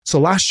So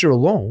last year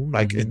alone,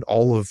 like in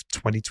all of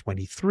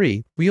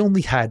 2023, we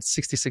only had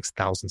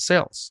 66,000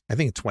 sales. I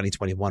think in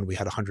 2021, we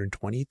had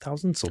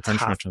 120,000. So it's 100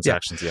 half.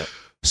 transactions, yeah.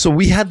 So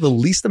we had the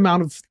least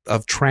amount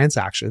of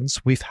transactions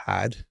we've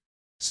had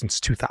since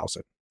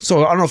 2000.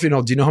 So I don't know if you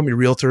know, do you know how many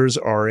realtors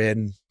are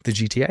in the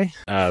GTA?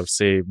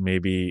 Say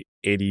maybe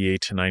 88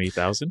 to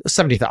 90,000.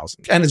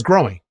 70,000. And it's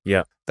growing.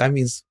 Yeah. That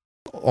means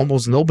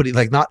almost nobody,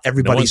 like not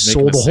everybody one's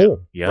making sold a a sale.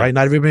 home, Yeah. right?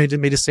 Not everybody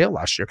made a sale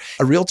last year.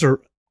 A realtor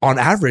on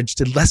average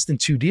did less than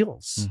 2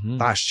 deals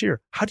last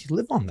year. How do you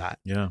live on that?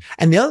 Yeah.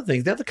 And the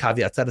other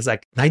caveat to that is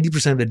like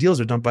 90% of the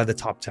deals are done by the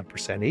top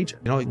 10%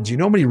 agent. You know, do you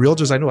know how many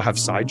realtors I know have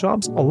side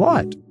jobs? A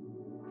lot.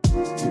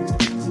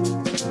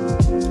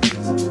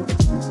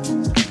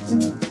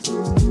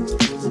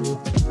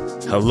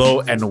 Hello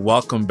and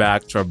welcome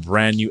back to a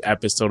brand new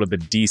episode of the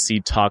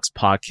DC Talks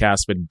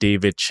podcast with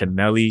David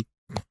Chinelli.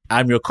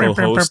 I'm your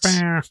co-host,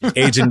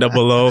 Agent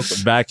Double O,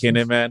 back in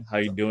it, man. How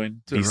you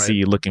doing? DC, right.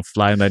 you looking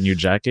fly in that new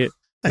jacket.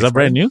 Thanks, Is that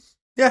brand buddy. new?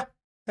 Yeah.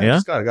 Yeah?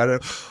 I got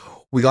it.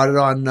 We got it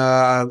on,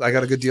 I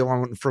got a good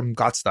deal from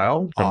Got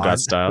Style. Got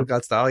Style.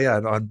 Got Style, yeah.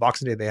 And on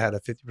Boxing Day, they had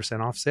a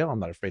 50% off sale. I'm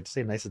not afraid to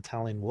say nice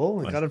Italian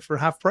wool. I got it for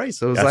half price.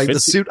 So it was Yeah, like 50. the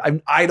suit.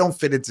 I don't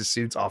fit into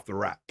suits off the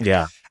rack.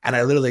 Yeah. And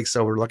I literally,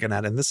 so we're looking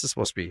at it, and this is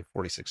supposed to be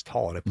 46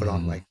 tall. And I put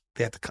on like,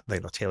 they have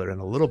to tailor in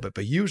a little bit,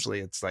 but usually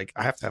it's like,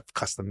 I have to have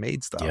custom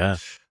made stuff. Yeah.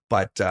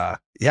 But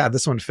yeah,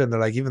 this one fit. They're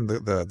like, even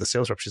the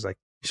sales rep, she's like,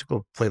 you should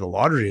go play the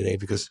lottery today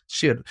because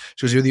she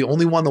goes, you're the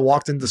only one that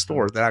walked into the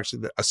store that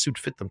actually a suit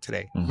fit them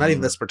today. Not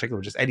even this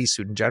particular, just any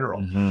suit in general.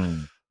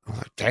 I'm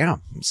like,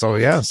 damn. So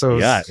yeah.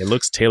 It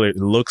looks tailored.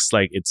 It looks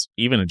like it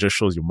just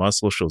shows your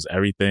muscle, shows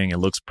everything. It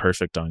looks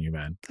perfect on you,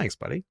 man. Thanks,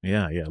 buddy.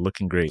 Yeah.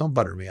 Looking great. Don't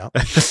butter me up.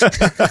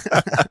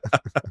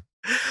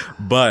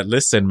 But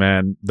listen,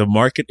 man, the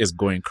market is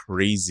going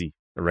crazy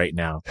right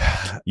now.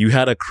 You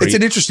had a crazy. It's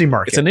an interesting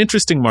market. It's an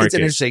interesting market. It's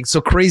an interesting.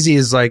 So crazy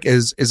is like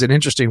is an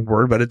interesting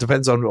word, but it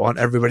depends on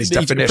everybody's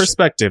definition.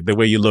 Perspective, the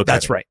way you look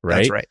That's at it. right. Right.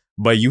 That's right.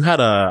 But you had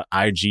a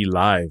IG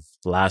live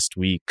last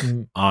week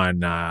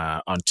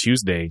on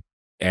Tuesday,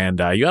 and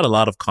you had a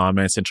lot of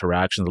comments,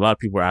 interactions. A lot of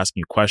people were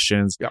asking you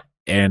questions. Yeah.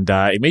 And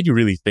it made you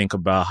really think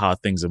about how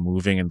things are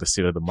moving in the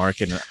state of the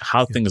market and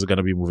how things are going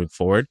to be moving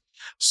forward.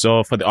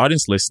 So for the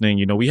audience listening,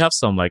 you know, we have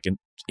some like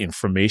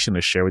information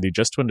to share with you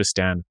just to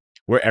understand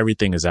where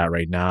everything is at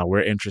right now,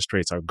 where interest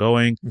rates are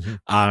going,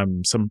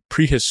 some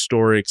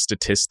prehistoric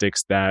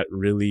statistics that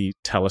really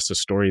tell us a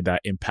story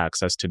that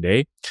impacts us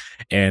today.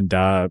 And,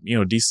 you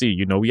know, DC,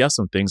 you know, we have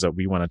some things that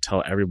we want to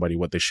tell everybody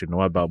what they should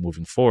know about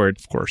moving forward.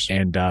 Of course.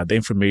 And the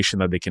information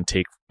that they can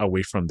take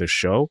away from this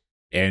show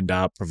and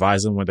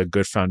provides them with a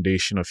good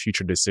foundation of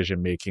future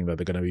decision making that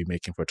they're going to be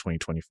making for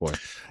 2024.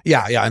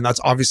 Yeah. And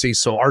that's obviously,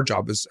 so our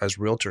job as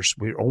realtors,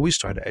 we always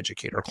try to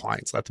educate our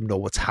clients, let them know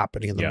what's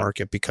happening in the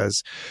market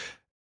because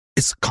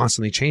it's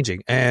constantly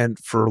changing. And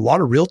for a lot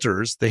of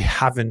realtors, they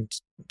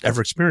haven't ever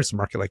experienced a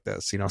market like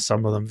this. You know,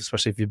 some of them,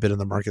 especially if you've been in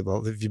the market,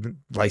 if you've been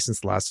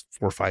licensed the last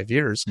 4 or 5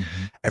 years,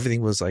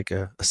 everything was like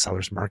a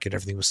seller's market.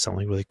 Everything was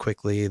selling really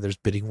quickly. There's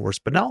bidding wars.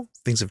 But now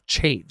things have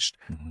changed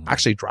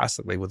actually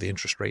drastically with the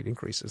interest rate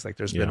increases. Like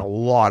there's been a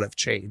lot of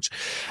change.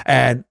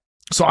 And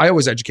so I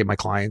always educate my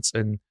clients.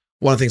 And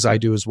one of the things I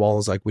do as well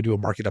is like we do a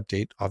market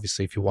update.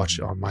 Obviously, if you watch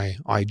on my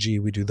IG,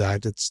 we do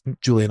that. It's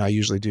Julie and I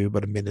usually do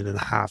about 1.5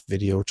 minute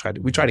video.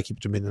 We try to keep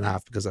it to 1.5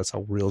 minutes because that's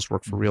how reels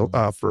work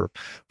for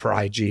for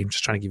IG. I'm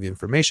just trying to give you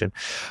information.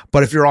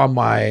 But if you're on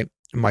my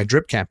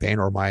drip campaign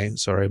or my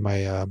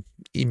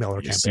emailer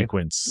campaign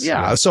sequence.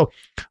 Yeah. So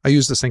I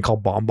use this thing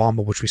called Bomb,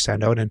 which we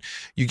send out, and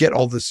you get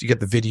all this, you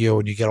get the video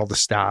and you get all the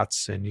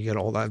stats and you get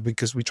all that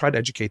because we try to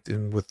educate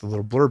them with the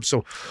little blurb.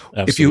 So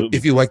if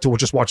you like to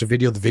just watch a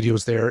video, the video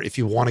is there. If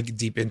you want to get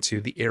deep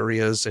into the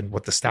areas and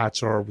what the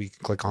stats are, we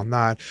can click on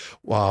that.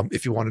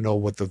 If you want to know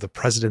what the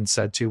president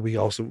said too, we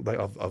also like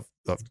of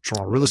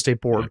Toronto Real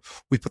Estate Board,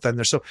 we put that in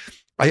there. So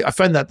I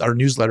find that our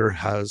newsletter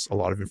has a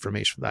lot of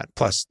information for that.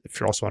 Plus, if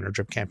you're also on our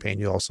drip campaign,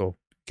 you also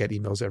get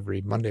emails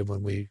every Monday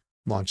when we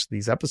launch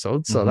these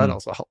episodes. So that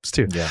also helps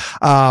too. Yeah.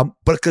 But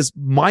because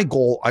my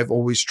goal I've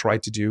always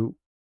tried to do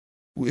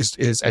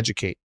is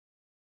educate.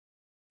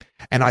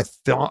 And I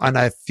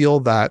feel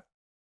that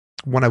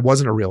when I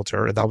wasn't a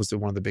realtor, that was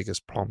one of the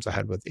biggest problems I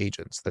had with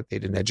agents, that they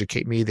didn't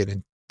educate me. They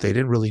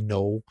didn't really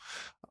know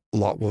a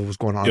lot what was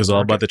going on. It was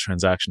all about the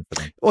transaction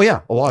for them. Oh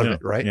yeah, a lot of it,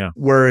 right? Yeah.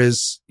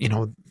 Whereas, you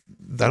know,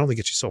 that only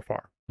gets you so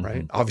far,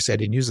 right? Obviously I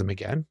didn't use them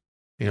again.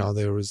 You know,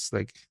 there was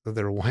like,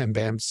 they were wham,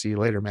 bam, see you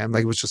later, man.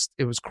 Like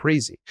it was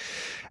crazy.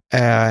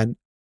 And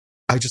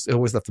it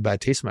always left a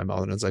bad taste in my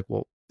mouth. And it's like,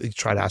 well, you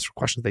try to ask for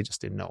questions, they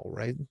just didn't know,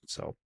 right?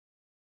 So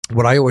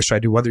what I always try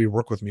to do, whether you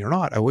work with me or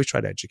not, I always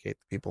try to educate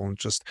the people and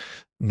just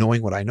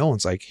knowing what I know. And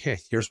it's like, hey,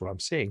 here's what I'm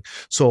seeing.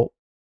 So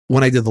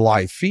when I did the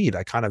live feed,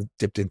 I kind of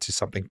dipped into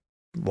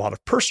a lot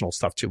of personal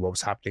stuff too, what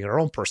was happening in our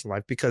own personal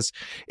life, because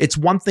it's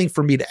one thing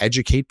for me to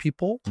educate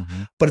people,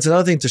 but it's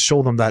another thing to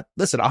show them that,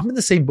 listen, I'm in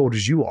the same boat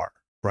as you are.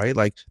 right?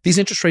 Like these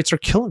interest rates are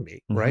killing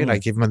me, right? Mhm. I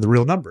gave them the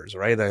real numbers,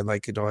 right? I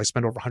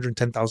spent over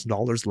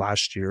 $110,000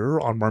 last year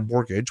on my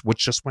mortgage, which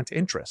just went to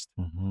interest.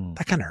 Mhm.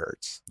 That kind of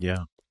hurts.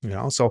 Yeah.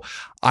 So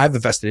I have a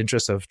vested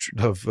interest of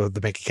the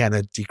Bank of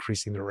Canada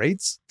decreasing the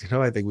rates.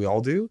 I think we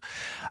all do.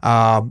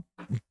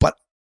 But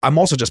I'm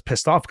also just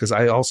pissed off because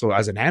I also,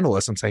 as an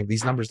analyst, I'm saying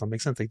these numbers don't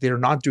make sense. Like they're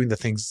not doing the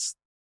things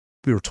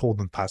we were told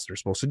in the past they're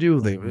supposed to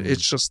do.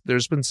 It's just,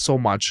 there's been so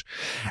much,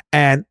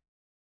 and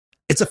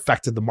it's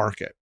affected the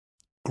market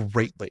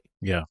greatly.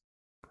 Yeah.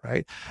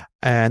 Right.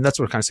 And that's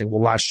what we're kind of saying.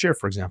 Well, last year,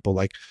 for example,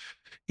 like,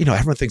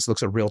 everyone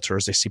looks at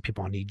realtors, they see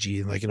people on EG,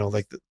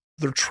 and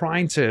they're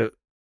trying to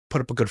put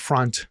up a good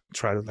front,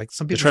 try to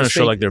some people trying to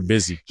show like they're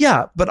busy.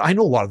 Yeah, but I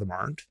know a lot of them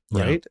aren't,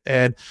 right? Yeah.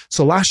 And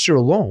so last year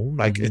alone,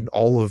 in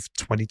all of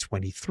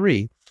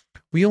 2023,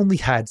 we only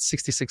had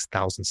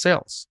 66,000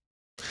 sales.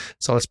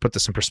 So let's put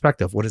this in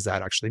perspective. What does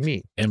that actually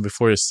mean? And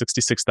before your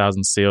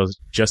 66,000 sales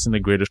just in the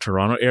Greater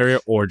Toronto area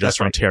or just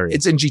Ontario?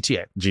 It's in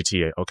GTA.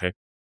 GTA, okay.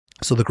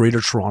 So the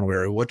Greater Toronto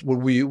area, what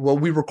we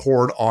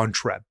record on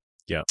TREB.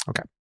 Yeah.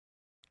 Okay.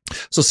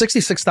 So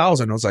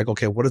 66,000, I was like,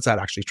 okay, what does that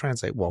actually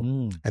translate?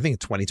 Well, I think in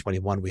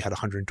 2021, we had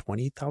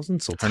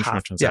 120,000. So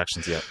 100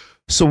 transactions, yeah.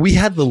 So we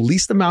had the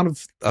least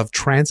amount of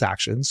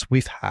transactions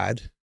we've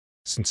had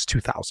since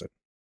 2000,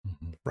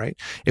 right?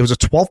 It was a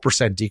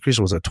 12% decrease.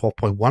 It was a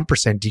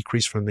 12.1%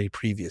 decrease from the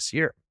previous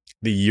year.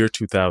 The year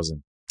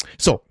 2000.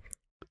 So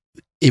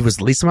it was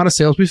the least amount of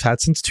sales we've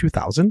had since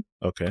 2000.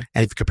 Okay.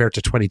 And if you compare it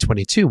to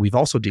 2022, we've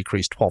also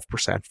decreased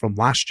 12% from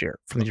last year,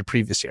 from the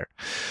previous year.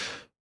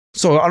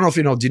 So I don't know if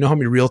do you know how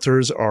many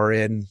realtors are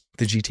in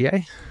the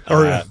GTA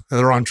or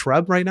they're on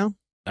TREB right now?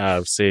 I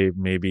would say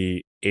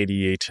maybe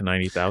 88 to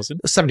 90,000.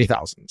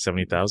 70,000.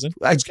 70,000.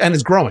 And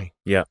it's growing.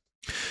 Yeah.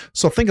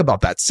 So think about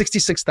that.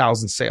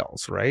 66,000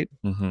 sales, right?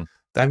 Mm-hmm.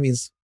 That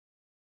means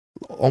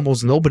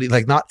almost nobody,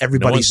 not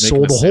everybody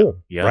sold a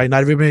home, right?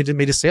 Not everybody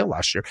made a sale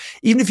last year,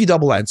 even if you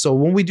double that. So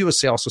when we do a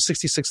sale, so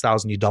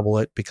 66,000, you double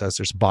it because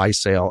there's buy,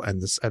 sale,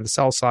 and the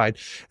sell side.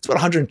 It's about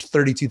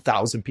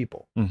 132,000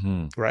 people,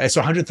 right?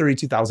 So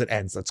 132,000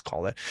 ends, let's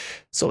call it.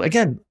 So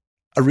again,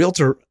 a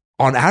realtor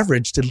on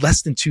average did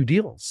less than 2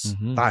 deals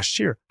last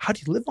year. How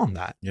do you live on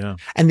that? Yeah.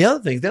 And the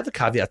other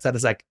caveat to that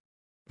is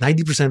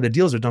 90% of the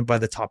deals are done by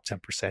the top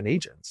 10%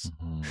 agents.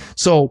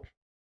 So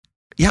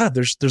yeah,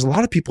 there's a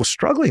lot of people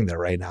struggling there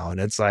right now. And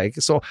it's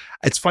so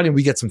it's funny.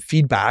 We get some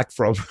feedback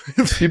from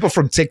people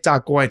from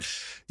TikTok going,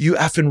 you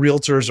effing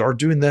realtors are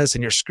doing this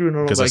and you're screwing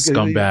them. Because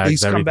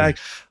scumbag.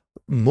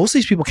 Most of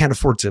these people can't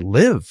afford to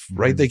live,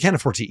 right? They can't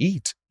afford to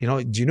eat. Do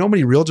you know how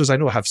many realtors I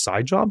know have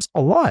side jobs?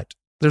 A lot.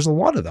 There's a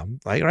lot of them.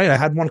 Right. I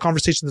had one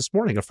conversation this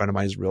morning. A friend of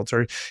mine is a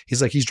realtor.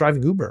 He's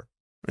driving Uber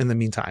in the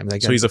meantime.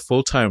 So he's a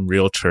full-time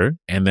realtor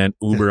and then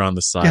Uber on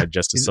the side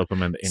just to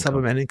supplement the income.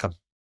 Supplement income.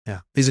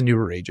 Yeah. He's a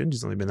newer agent.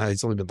 He's only been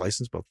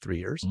licensed about 3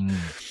 years.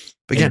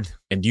 But again.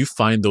 And you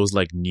find those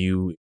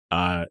new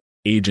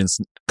agents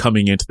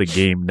coming into the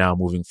game now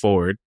moving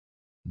forward.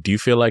 Do you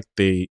feel like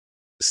they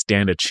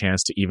stand a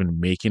chance to even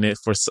making it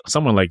for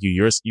someone like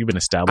you? You've been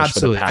established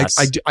Absolutely. for the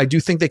past. I do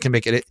think they can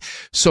make it.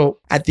 So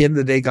at the end of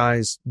the day,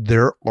 guys,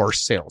 there are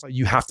sales.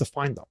 You have to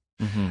find them.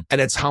 And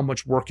it's how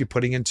much work you're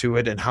putting into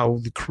it and how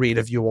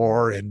creative you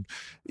are and,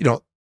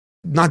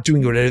 not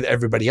doing what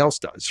everybody else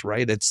does,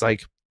 right? It's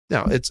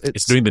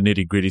it's doing the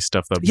nitty gritty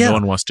stuff that no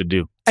one wants to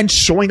do. And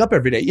showing up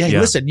every day. Yeah.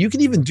 Listen, you can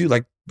even do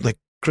like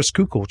Chris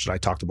Kukul, which I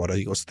talked about.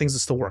 He goes, things that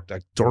still work,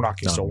 like door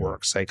knocking still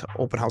works,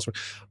 open house work.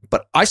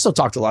 But I still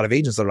talk to a lot of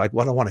agents that are like,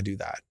 well, I don't want to do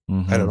that.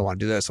 I don't want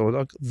to do that.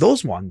 So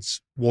those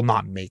ones will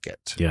not make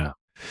it. Yeah.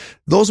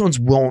 Those ones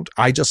won't.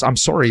 I'm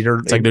sorry.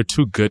 They're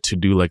too good to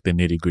do the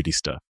nitty gritty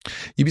stuff.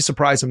 You'd be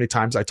surprised how many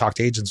times I talk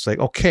to agents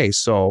okay,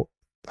 so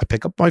I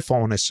pick up my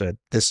phone. I said,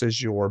 this is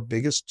your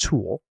biggest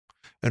tool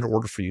in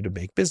order for you to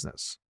make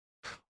business.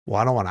 Well,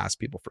 I don't want to ask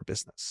people for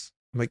business.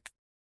 I'm like,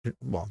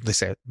 well,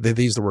 they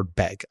use the word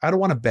beg. I don't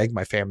want to beg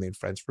my family and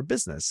friends for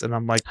business. And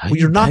I'm like, well,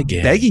 you're not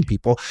begging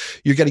people.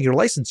 You're getting your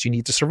license. You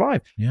need to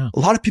survive. Yeah. A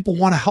lot of people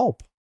want to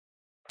help.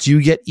 Do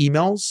you get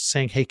emails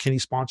saying, hey, can you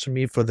sponsor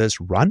me for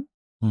this run?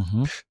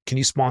 Can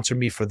you sponsor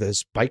me for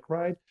this bike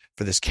ride,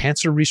 for this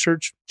cancer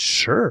research?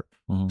 Sure.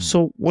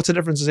 So what's the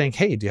difference in saying,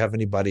 hey, do you have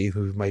anybody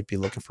who might be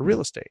looking for real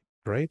estate?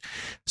 Right.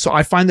 So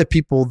I find that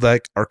people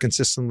that are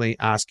consistently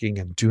asking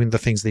and doing the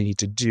things they need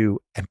to do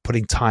and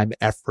putting time,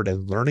 effort,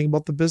 and learning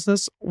about the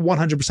business,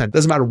 100%.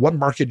 Doesn't matter what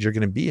market you're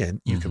going to be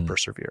in, you can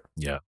persevere.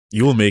 Yeah.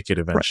 You will make it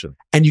eventually.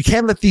 Right. And you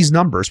can't let these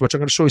numbers, which I'm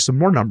going to show you some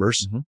more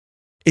numbers,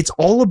 it's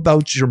all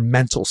about your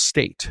mental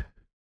state.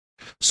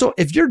 So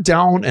if you're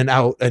down and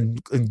out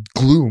and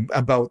gloom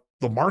about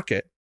the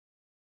market,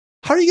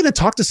 how are you going to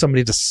talk to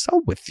somebody to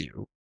sell with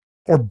you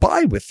or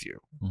buy with you?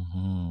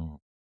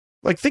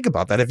 Think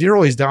about that. If you're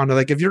always down to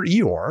if you're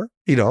Eeyore,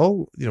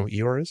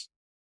 Eeyore is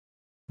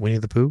Winnie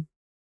the Pooh,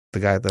 the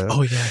guy, the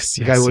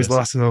guy who always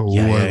lost. I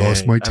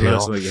lost my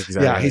tail.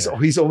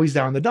 He's always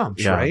down in the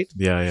dumps, right?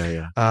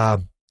 Yeah.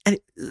 And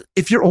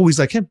if you're always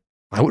like him,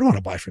 I wouldn't want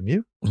to buy from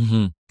you.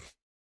 You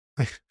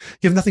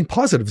have nothing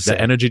positive to say.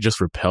 The energy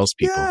just repels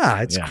people.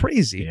 Yeah, it's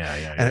crazy.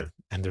 Yeah.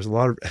 And there's a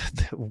lot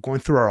of going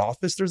through our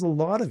office, there's a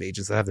lot of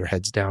agents that have their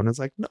heads down. It's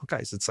like, no,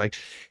 guys, it's like,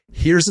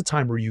 here's a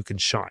time where you can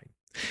shine.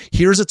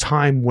 Here's a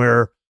time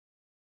where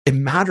it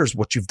matters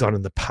what you've done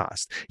in the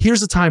past.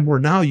 Here's a time where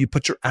now you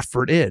put your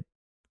effort in.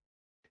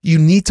 You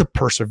need to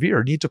persevere,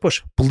 you need to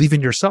push, believe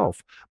in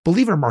yourself,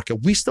 believe in our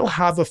market. We still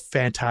have a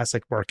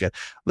fantastic market.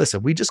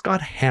 Listen, we just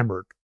got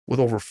hammered with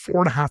over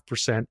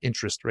 4.5%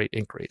 interest rate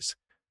increase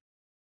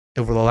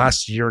over the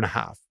last year and a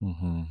half.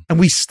 Mm-hmm. And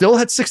we still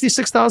had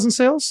 66,000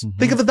 sales. Mm-hmm.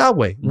 Think of it that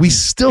way. We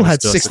still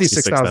had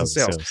 66,000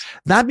 sales.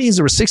 That means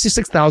there were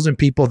 66,000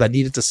 people that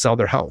needed to sell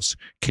their house.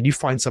 Can you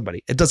find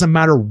somebody? It doesn't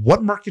matter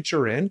what market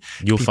you're in.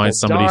 You'll find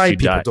somebody if you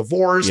people die.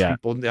 divorce,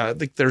 people,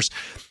 like there's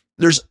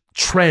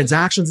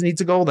transactions that need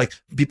to go, like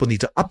people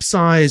need to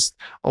upsize.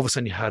 All of a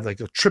sudden you had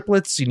like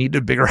triplets, you need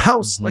a bigger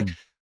house. Mm-hmm. Like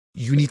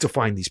you need to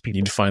find these people.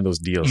 You need to find those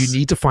deals. You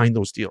need to find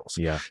those deals.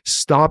 Yeah.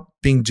 Stop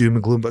being doom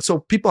and gloom. But so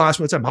people ask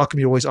me all the time, how come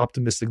you're always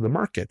optimistic of the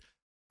market?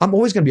 I'm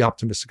always going to be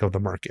optimistic of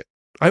the market.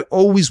 I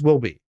always will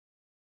be,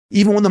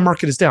 even when the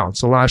market is down.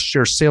 So last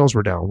year sales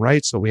were down,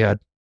 right? So we had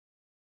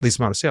least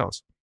amount of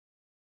sales.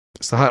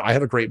 So I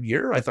had a great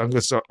year. I thought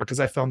because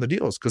I found the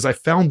deals, because I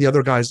found the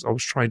other guys I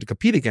was trying to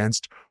compete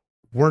against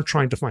weren't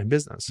trying to find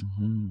business.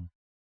 Mm-hmm.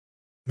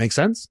 Make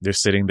sense? They're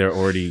sitting there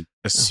already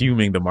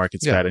assuming the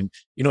market's bad. And,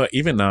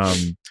 even,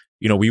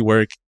 we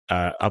work,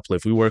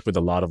 Uplift, we work with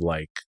a lot of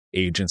like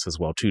agents as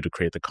well too, to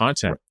create the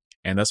content. Right.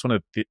 And that's one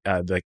of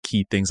the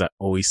key things I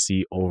always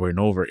see over and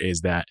over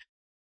is that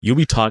you'll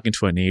be talking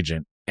to an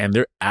agent and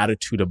their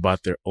attitude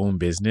about their own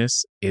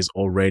business is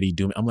already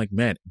doomed. I'm like,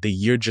 man, the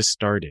year just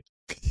started.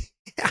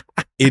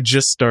 It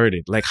just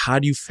started. Like, how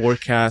do you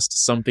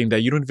forecast something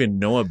that you don't even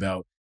know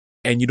about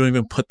and you don't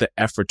even put the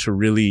effort to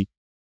really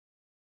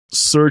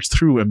search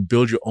through and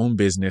build your own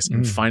business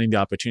and finding the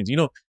opportunities?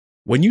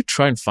 When you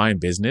try and find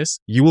business,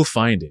 you will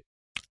find it.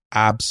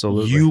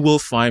 Absolutely. You will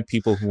find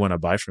people who want to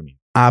buy from you.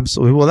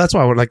 Absolutely. Well, that's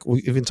why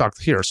we even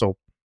talked here. So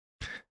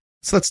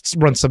let's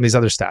run some of these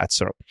other stats.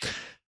 So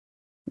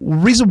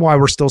reason why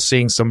we're still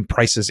seeing some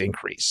prices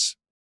increase,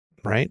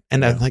 right?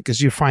 And then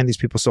as you find these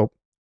people, so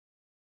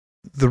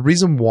the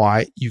reason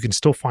why you can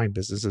still find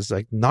business is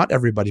like not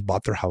everybody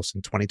bought their house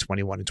in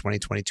 2021 and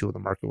 2022 when the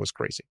market was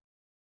crazy.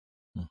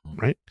 Mm-hmm.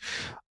 Right?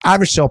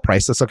 Average sale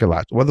price, let's look at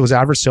that. What was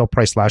average sale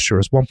price last year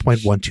was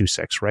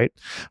 1.126, right?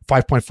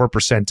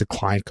 5.4%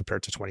 decline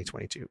compared to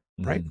 2022,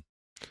 right?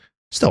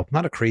 Still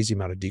not a crazy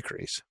amount of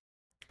decrease.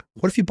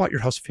 What if you bought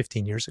your house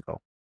 15 years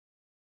ago?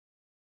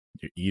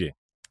 You're eating.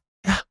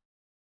 Yeah.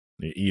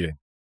 You're eating.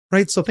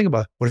 Right? So think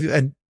about it.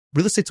 And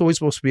real estate's always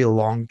supposed to be a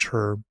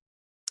long-term.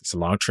 It's a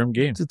long-term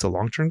game. It's a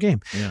long-term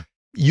game. Yeah.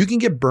 You can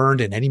get burned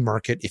in any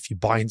market if you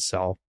buy and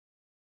sell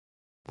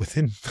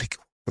within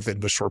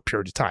a short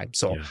period of time.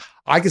 So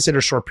I consider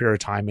a short period of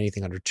time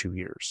anything under 2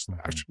 years.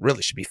 Actually,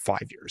 really should be 5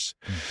 years.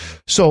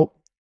 So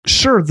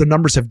sure, the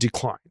numbers have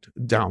declined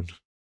down,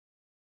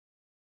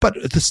 but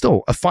it's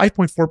still a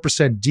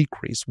 5.4%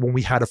 decrease when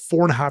we had a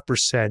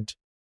 4.5%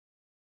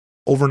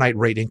 overnight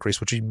rate increase,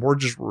 which means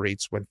mortgage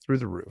rates went through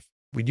the roof.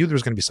 We knew there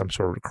was going to be some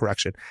sort of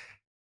correction.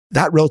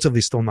 That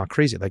relatively still not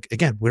crazy. Like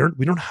again,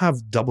 we don't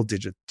have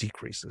double-digit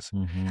decreases,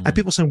 and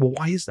people saying, "Well,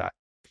 why is that?"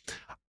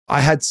 I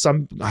had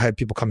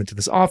people come into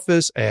this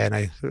office, and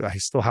I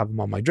still have them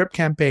on my drip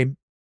campaign.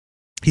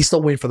 He's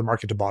still waiting for the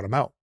market to bottom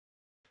out,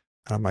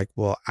 and I'm like,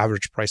 "Well,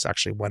 average price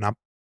actually went up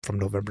from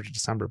November to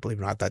December. Believe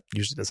it or not, that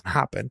usually doesn't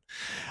happen.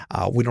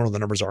 We don't know what the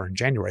numbers are in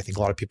January. I think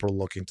a lot of people are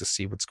looking to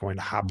see what's going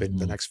to happen in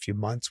the next few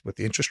months with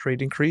the interest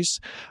rate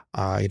increase.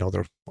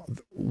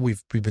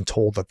 We've been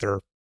told that they're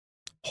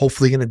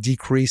hopefully going to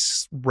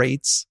decrease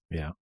rates.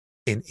 Yeah.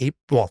 In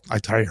April. Well,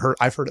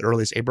 I've heard it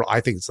early as April. I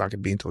think it's not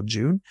going to be until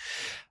June.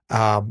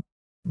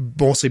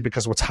 Mostly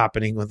because of what's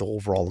happening with the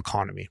overall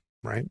economy,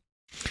 right?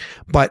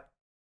 But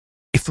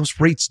if those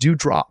rates do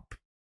drop,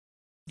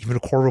 even a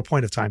quarter of a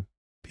point of time,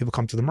 people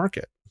come to the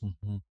market.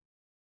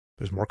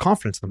 There's more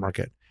confidence in the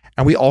market.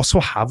 And we also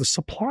have a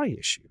supply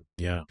issue.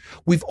 Yeah.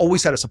 We've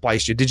always had a supply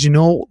issue. Did you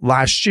know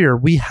last year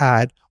we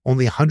had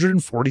only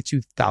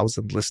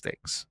 142,000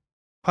 listings?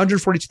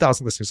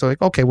 142,000 listings. So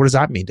okay, what does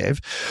that mean, Dave?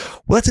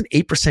 Well, that's an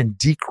 8%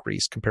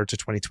 decrease compared to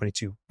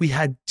 2022. We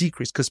had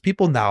decrease because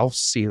people now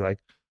see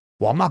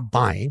well, I'm not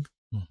buying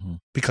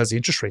because the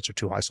interest rates are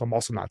too high. So I'm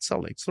also not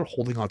selling. So they're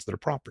holding on to their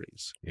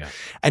properties. Yeah.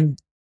 And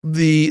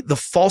the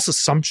false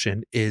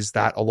assumption is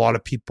that a lot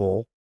of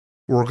people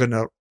were going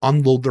to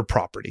unload their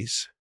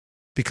properties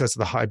because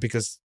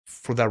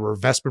for their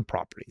investment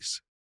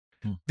properties,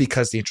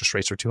 because the interest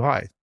rates are too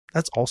high.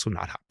 That's also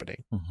not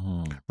happening.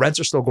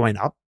 Rents are still going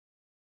up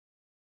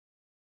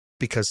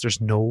because there's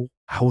no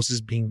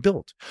houses being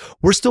built.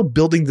 We're still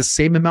building the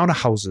same amount of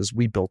houses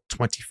we built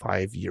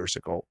 25 years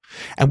ago.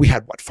 And we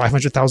had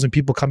 500,000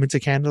 people come into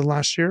Canada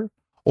last year?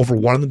 Over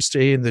one of them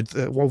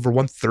over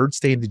 1/3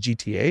 stay in the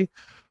GTA.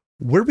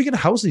 Where are we going to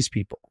house these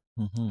people?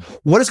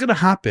 What is going to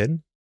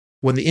happen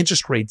when the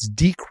interest rates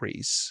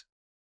decrease?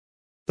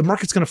 The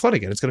market's going to flood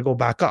again. It's going to go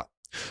back up.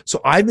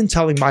 So I've been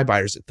telling my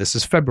buyers that this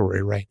is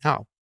February right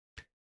now.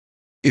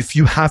 if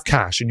you have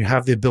cash and you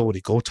have the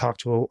ability, go talk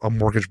to a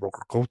mortgage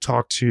broker, go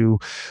talk to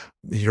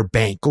your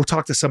bank, go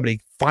talk to somebody,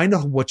 find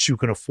out what you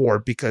can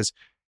afford, because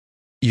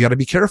you got to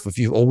be careful. If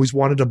you've always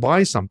wanted to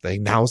buy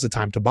something, now's the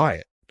time to buy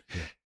it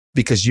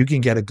because you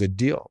can get a good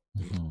deal.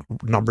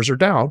 Numbers are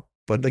down,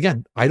 but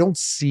again, I don't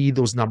see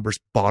those numbers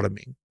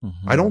bottoming.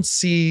 I don't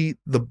see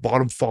the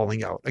bottom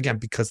falling out again,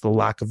 because the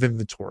lack of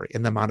inventory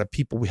and the amount of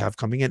people we have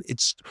coming in,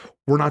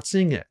 we're not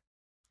seeing it.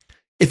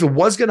 If it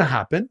was going to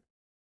happen,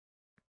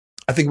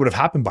 I think it would have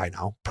happened by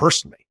now,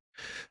 personally.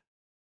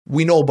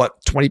 We know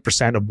about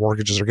 20% of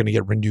mortgages are going to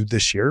get renewed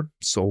this year.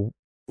 So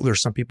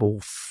there's some people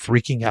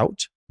freaking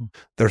out.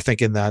 They're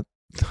thinking that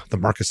the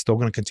market's still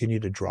going to continue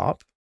to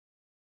drop.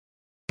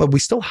 But we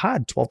still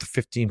had 12 to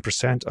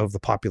 15% of the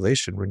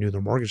population renew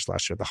their mortgage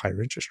last year at the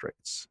higher interest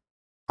rates.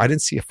 I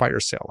didn't see a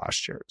fire sale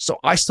last year. So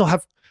I'm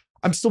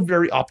still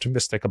very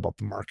optimistic about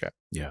the market.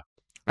 Yeah.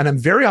 And I'm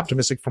very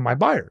optimistic for my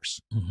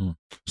buyers.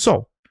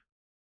 So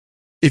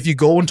if you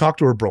go and talk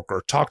to a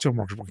broker, talk to a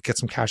mortgage broker, get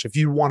some cash, if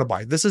you want to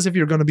buy, this is if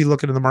you're going to be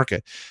looking in the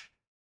market.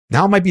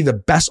 Now might be the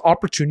best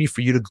opportunity for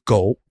you to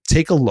go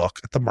take a look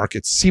at the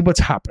market, see what's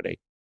happening,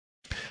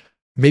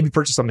 maybe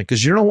purchase something,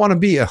 because you don't want to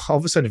be all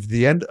of a sudden at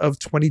the end of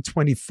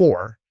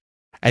 2024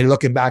 and you're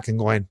looking back and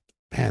going,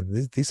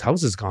 man, these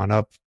houses gone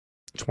up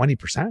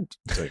 20%.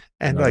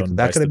 And like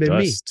that could have been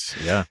me.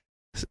 Yeah.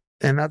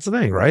 And that's the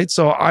thing, right?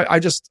 So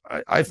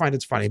I find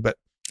it's funny. But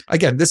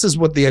again, this is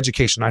what the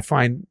education I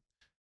find.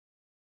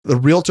 The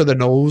realtor that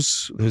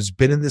knows, who's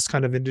been in this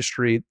kind of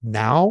industry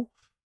now,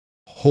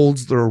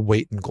 holds their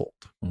weight in gold.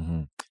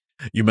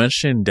 You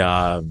mentioned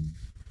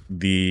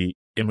the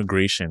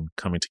immigration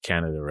coming to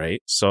Canada,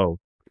 right? So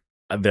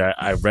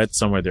I read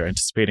somewhere they're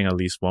anticipating at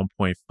least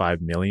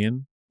 1.5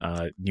 million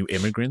new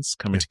immigrants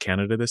coming to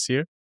Canada this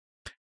year.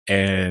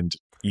 And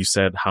you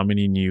said how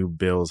many new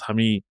bills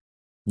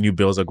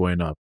are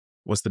going up?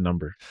 What's the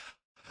number?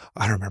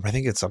 I don't remember. I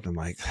think it's something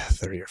like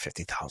 30 or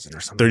 50,000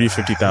 or something. 30,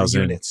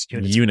 50,000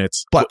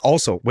 units. But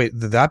also, wait,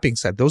 that being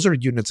said, those are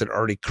units that are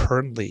already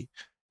currently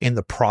in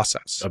the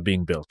process of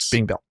being built.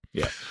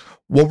 Yeah.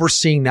 What we're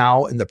seeing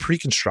now in the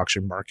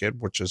pre-construction market,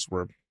 which is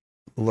where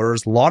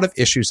there's a lot of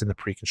issues in the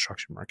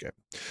pre-construction market.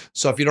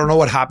 So if you don't know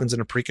what happens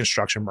in a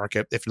pre-construction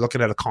market, if you're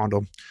looking at a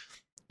condo,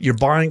 you're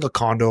buying a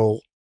condo.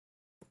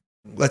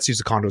 Let's use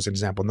a condo as an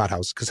example, not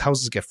houses, because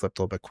houses get flipped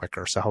a little bit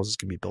quicker. So houses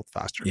can be built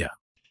faster. Yeah.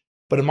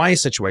 But in my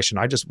situation,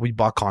 we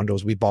bought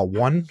condos. We bought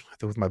one, I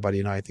think with my buddy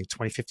and I think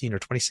 2015 or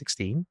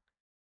 2016,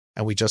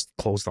 and we just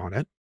closed on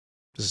it.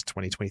 This is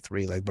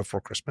 2023, like before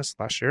Christmas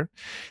last year.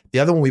 The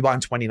other one we bought in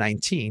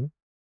 2019.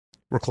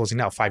 We're closing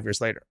now 5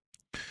 years later.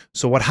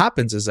 So what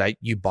happens is that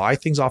you buy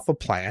things off a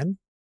plan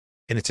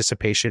in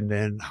anticipation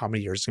in how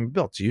many years it's going to be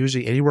built.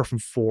 Usually anywhere from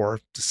 4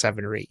 to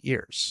 7 or 8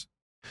 years.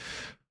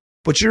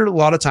 But a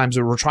lot of times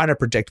we're trying to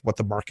predict what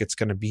the market's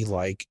going to be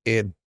like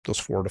in those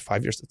 4 to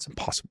 5 years. It's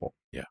impossible.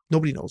 Yeah.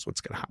 Nobody knows what's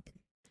going to happen.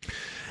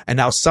 And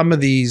now so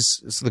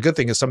the good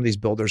thing is some of these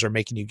builders are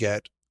making you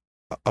get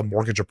a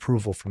mortgage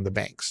approval from the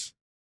banks.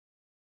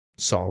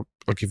 So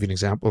I'll give you an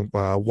example.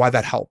 Why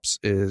that helps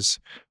is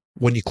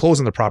when you close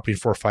on the property in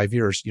 4 or 5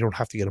 years, you don't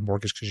have to get a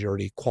mortgage because you're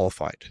already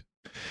qualified.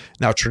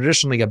 Now,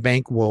 traditionally, a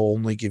bank will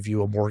only give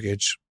you a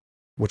mortgage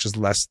which is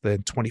less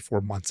than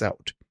 24 months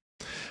out.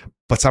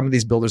 But some of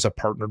these builders have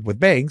partnered with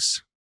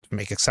banks to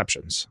make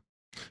exceptions.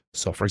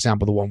 So, for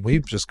example, the one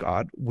we've just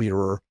got, we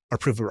were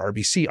approved with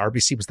RBC.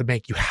 RBC was the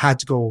bank. You had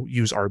to go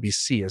use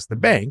RBC as the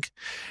bank,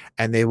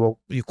 and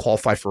you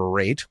qualify for a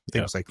rate. I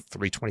think it was like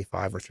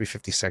 325 or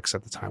 356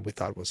 at the time. We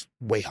thought it was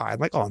way high. I'm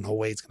like, oh, no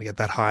way it's going to get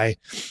that high.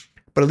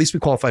 But at least we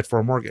qualified for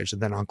a mortgage.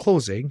 And then on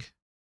closing,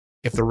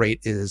 if the rate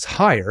is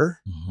higher,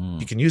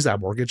 you can use that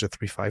mortgage at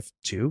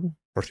 352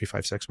 or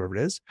 356, whatever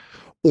it is.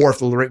 Or if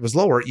the rate was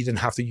lower, you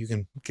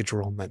can get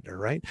your own lender,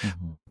 right?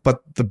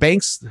 But the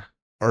banks,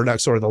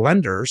 the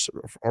lenders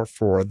or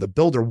for the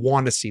builder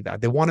want to see that.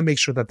 They want to make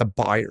sure that the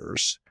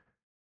buyers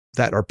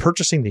that are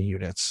purchasing the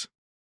units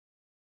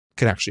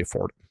can actually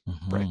afford it,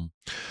 right?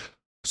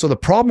 So the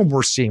problem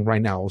we're seeing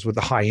right now is with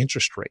the high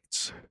interest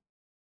rates,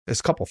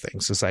 there's a couple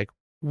things. It's like,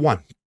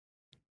 one,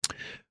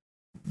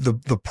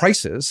 the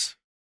prices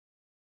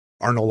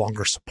are no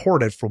longer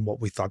supported from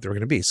what we thought they were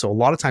going to be. So a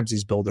lot of times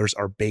these builders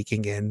are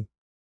baking in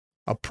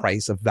a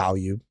price of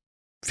value,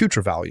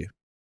 future value.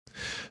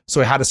 So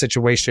I have a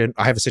situation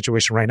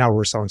right now where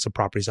we're selling some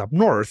properties up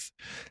north.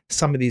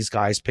 Some of these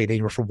guys paid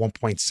anywhere from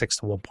 $1.6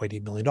 to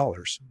 $1.8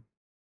 million.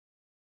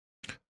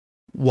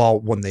 Well,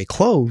 when they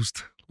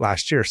closed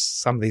last year,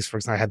 some of these, for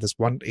example, I had this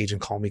one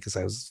agent call me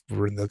because we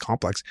were in the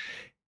complex.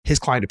 His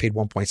client had paid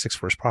 1.6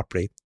 for his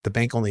property. The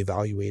bank only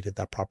evaluated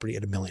that property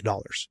at $1 million.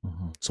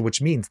 So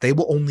which means they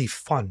will only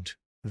fund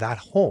that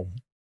home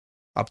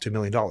up to $1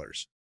 million.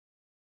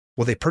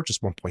 Well, they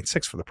purchased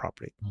 1.6 for the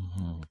property.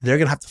 They're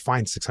going to have to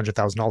find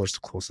 $600,000 to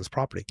close this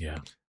property. Yeah.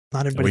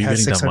 Not everybody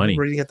has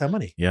 $600,000 to get that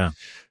money. Yeah.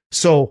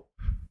 So,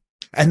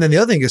 and then the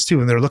other thing is too,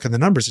 when they're looking at the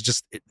numbers,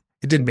 it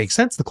didn't make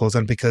sense to close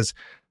on because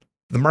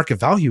the market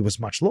value was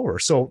much lower.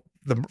 So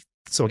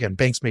again,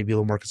 banks may be a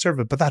little more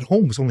conservative, but that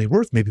home was only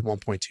worth maybe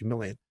 1.2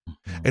 million.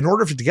 Mm-hmm. In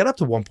order for it to get up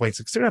to 1.6,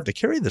 they're going to have to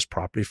carry this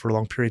property for a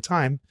long period of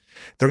time.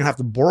 They're going to have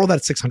to borrow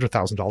that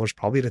 $600,000,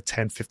 probably at a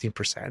 10,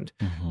 15%,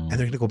 and they're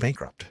going to go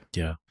bankrupt.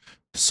 Yeah.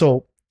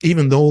 So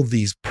even though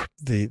these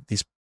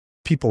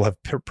people have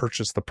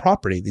purchased the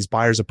property, these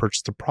buyers have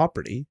purchased the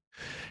property,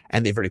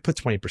 and they've already put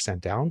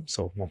 20% down.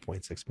 So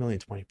 1.6 million,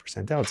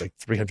 20% down, it's like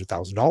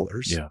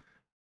 $300,000. Yeah.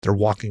 They're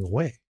walking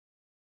away.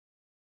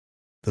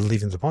 They're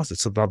leaving the deposit.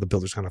 So now the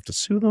builder's going to have to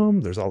sue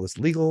them. There's all this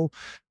legal,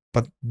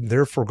 but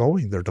they're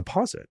foregoing their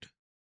deposit.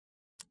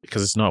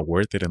 Because it's not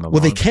worth it in the long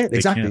run. Well, they can't.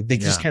 Exactly. They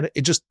just can't.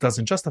 It just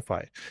doesn't justify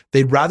it.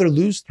 They'd rather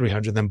lose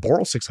 300 than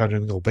borrow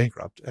 600 and go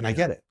bankrupt. And I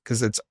get it,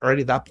 because it's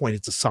already at that point,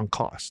 it's a sunk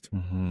cost.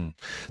 Mm-hmm.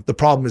 The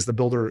problem is the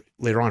builder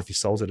later on, if he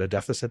sells at a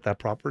deficit, that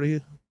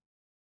property,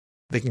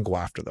 they can go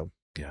after them.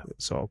 Yeah.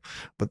 So,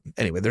 but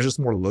anyway, there's just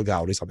more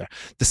legalities on there.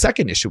 The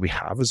second issue we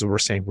have is we're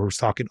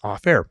talking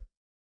off air,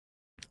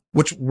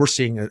 which we're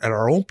seeing at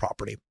our own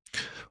property.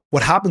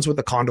 What happens with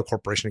the condo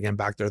corporation, again,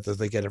 back there, that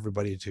they get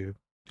everybody to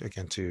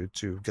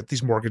get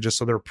these mortgages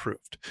so they're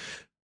approved.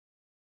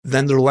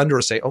 Then their lender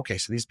will say, okay,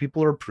 so these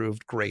people are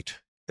approved, great.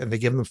 And they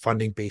give them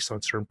funding based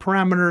on certain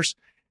parameters.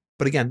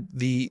 But again,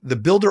 the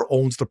builder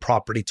owns the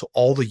property till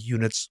all the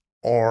units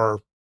are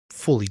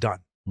fully done.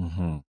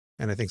 Mm-hmm.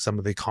 And I think some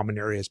of the common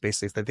areas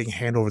basically is that they can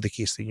hand over the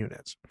keys to the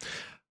units.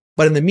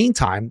 But in the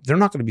meantime, they're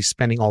not going to be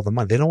spending all the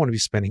money. They don't want to be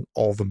spending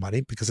all the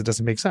money because it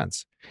doesn't make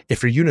sense.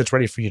 If your unit's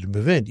ready for you to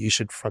move in, you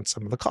should front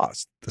some of the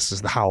cost. This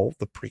is how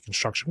the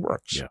pre-construction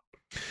works. Yeah.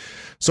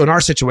 So in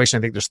our situation,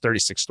 I think there's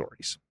 36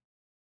 stories.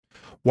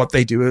 What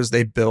they do is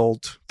they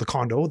build the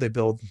condo, they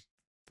build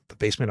the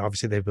basement,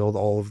 obviously they build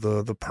all of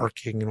the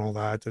parking and all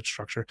that, the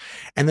structure.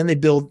 And then they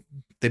build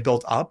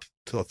up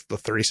to the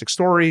 36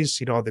 stories,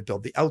 they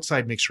build the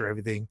outside, make sure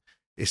everything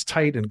is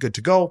tight and good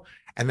to go.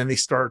 And then they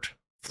start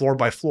floor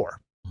by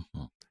floor.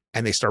 Mm-hmm.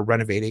 And they start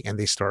renovating and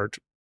they start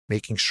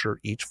making sure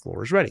each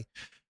floor is ready.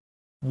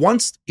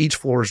 Once each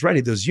floor is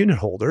ready, those unit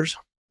holders,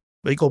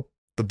 the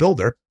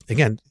builder,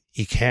 again,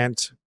 you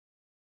can't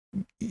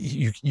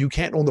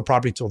own the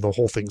property till the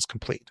whole thing's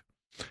complete.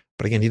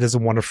 But again, he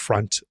doesn't want to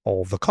front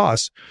all the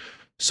costs.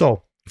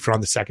 So if you're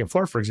on the second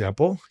floor, for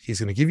example, he's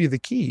going to give you the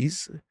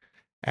keys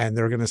and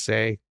they're going to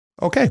say,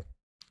 okay,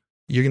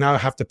 you now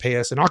have to pay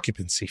us an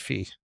occupancy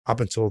fee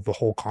up until the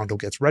whole condo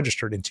gets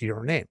registered into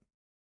your name.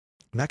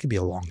 And that could be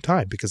a long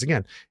time because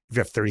again, if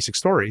you have 36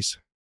 stories,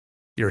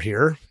 you're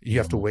here, you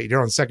have to wait. You're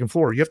on the second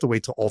floor. You have to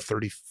wait till all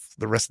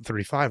the rest of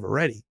 35 are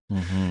ready.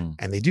 Mm-hmm.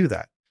 And they do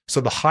that.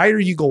 So the higher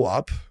you go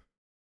up,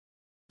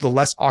 the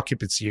less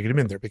occupancy you get them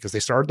in there because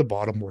they start at the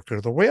bottom, work their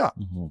way up.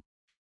 Mm-hmm.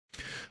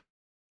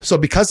 So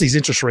because these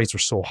interest rates are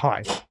so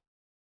high,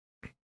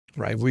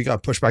 right? We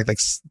got pushed back like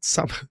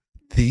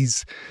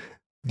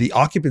the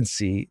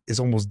occupancy is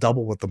almost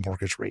double what the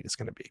mortgage rate is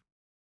going to be.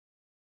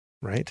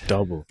 Right?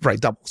 Double. Right,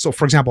 double. So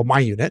for example, my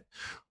unit,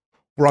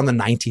 we're on the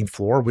 19th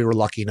floor. We were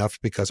lucky enough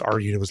because our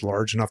unit was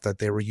large enough that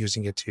they were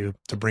using it to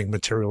bring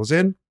materials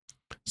in.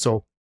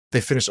 So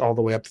they finished all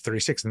the way up to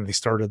 36 and they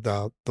started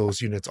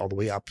those units all the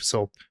way up.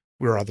 So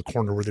we were on the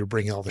corner where they were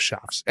bringing all the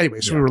shafts.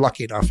 Anyway, so we were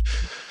lucky enough.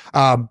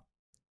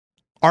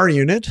 Our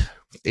unit,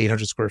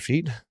 800 square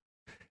feet,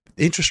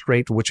 the interest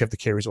rate, which you have to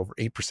carry is over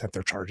 8%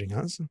 they're charging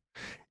us.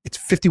 It's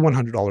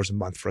 $5,100 a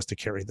month for us to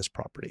carry this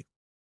property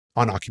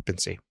on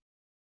occupancy.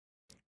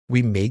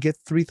 We may get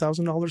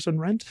 $3,000 on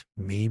rent,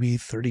 maybe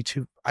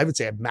 32. I would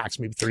say at max,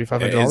 maybe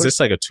 $3,500. Is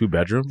this like a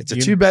 2-bedroom? It's a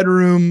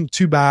 2-bedroom,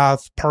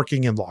 2-bath,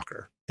 parking and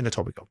locker in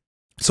Etobicoke.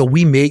 So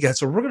we're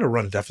going to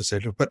run a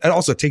deficit, but it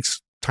also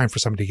takes time for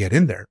somebody to get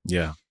in there.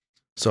 Yeah.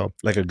 So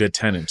like a good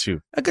tenant too.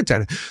 A good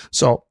tenant.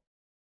 So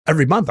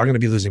every month I'm going to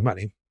be losing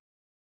money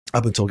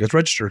up until it gets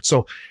registered.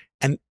 So,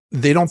 and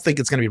they don't think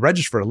it's going to be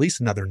registered for at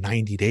least another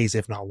 90 days,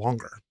 if not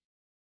longer.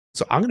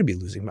 So I'm going to be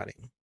losing money.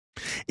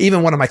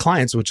 Even one of my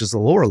clients, which is a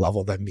lower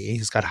level than me,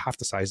 he's got half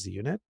the size of the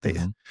unit.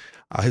 His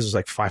was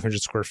like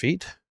 500 square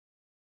feet.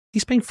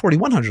 He's paying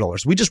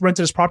 $4,100. We just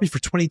rented his property for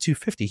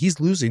 $2,250. He's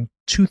losing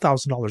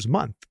 $2,000 a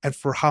month. And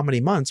for how many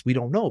months, we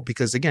don't know.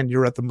 Because again,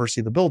 you're at the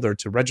mercy of the builder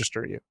to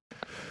register you.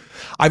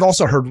 I've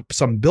also heard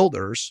some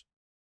builders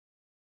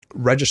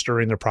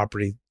registering their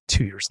property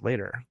 2 years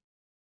later.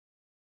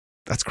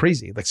 That's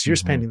crazy. Like, so you're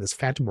spending this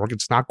phantom mortgage.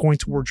 It's not going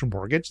towards your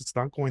mortgage. It's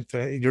not going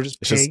to, you're just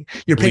paying,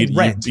 you're paying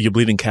rent. You're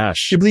bleeding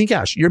cash. You're bleeding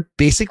cash. You're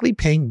basically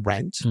paying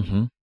rent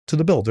to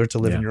the builder to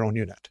live in your own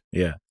unit.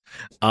 Yeah.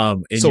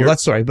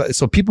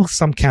 So people,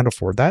 some can't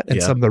afford that.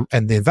 And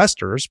and the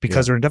investors,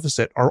 because they're in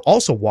deficit, are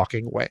also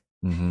walking away.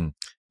 Mm-hmm.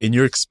 In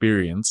your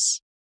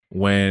experience,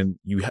 when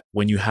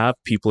you have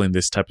people in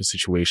this type of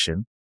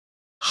situation,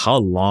 how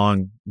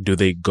long do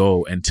they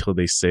go until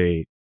they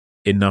say,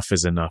 enough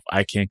is enough?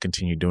 I can't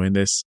continue doing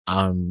this.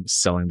 I'm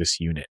selling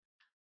this unit.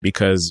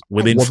 Because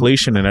with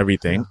inflation and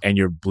everything, and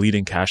you're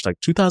bleeding cash,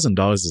 like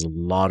 $2,000 is a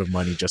lot of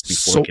money just to be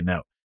forking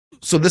out.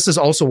 So this is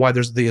also why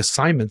there's the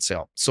assignment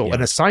sale. So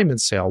an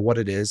assignment sale, what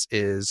it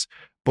is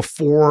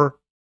before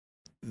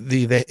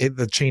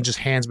the changes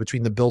hands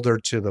between the builder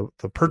to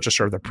the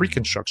purchaser, the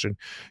pre-construction,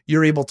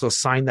 you're able to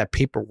assign that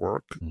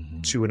paperwork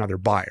to another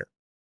buyer,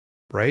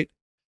 right?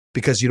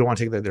 Because you don't want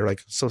to take that. They're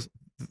like, so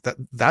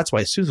that's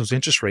why as soon as those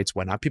interest rates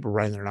went up, people were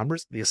writing their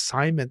numbers, the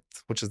assignment,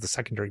 which is the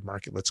secondary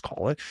market, let's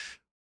call it,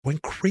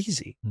 went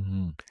crazy.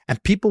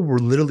 And people were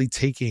literally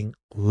taking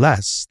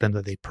less than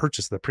that they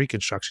purchased the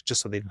pre-construction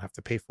just so they didn't have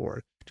to pay for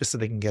it, just so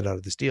they can get out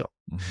of this deal.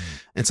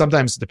 And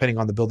sometimes, depending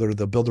on the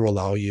builder will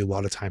allow you a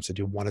lot of times to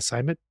do one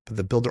assignment, but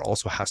the builder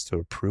also has to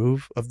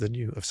approve of the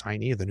new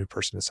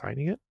person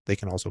assigning it. They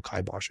can also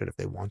kibosh it if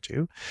they want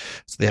to.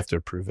 So they have to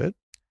approve it.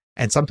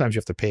 And sometimes you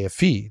have to pay a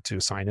fee to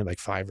assign it, like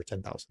 $5,000 or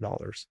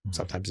 $10,000.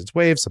 Sometimes it's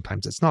waived,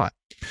 sometimes it's not.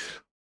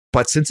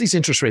 But since these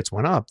interest rates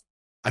went up,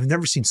 I've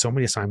never seen so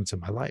many assignments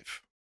in my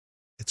life.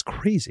 It's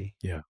crazy.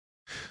 Yeah.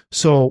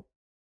 So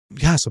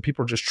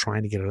people are just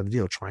trying to get out of the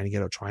deal, trying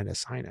to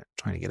assign it,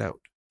 trying to get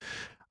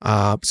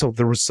out. So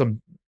there was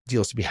some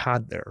deals to be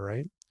had there,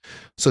 right?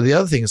 So the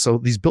other thing is, so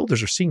these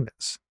builders are seeing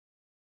this.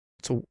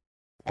 So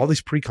all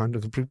these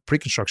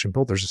pre-construction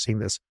builders are seeing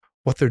this,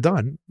 what they're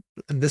done,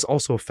 and this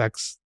also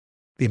affects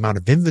the amount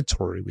of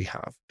inventory we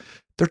have.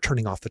 They're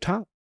turning off the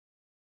tap.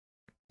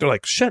 They're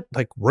like, shit,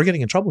 like we're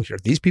getting in trouble here.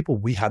 These people,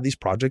 we had these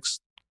projects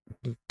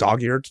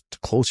dog-eared to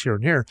close here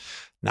and here.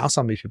 Now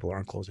some of these people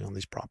aren't closing on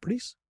these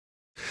properties.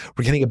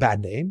 We're getting a bad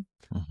name.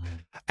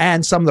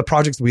 And some of the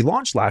projects that we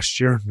launched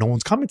last year, no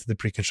one's coming to the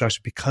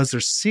pre-construction because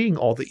they're seeing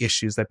all the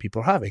issues that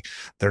people are having.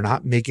 They're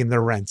not making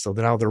their rent, so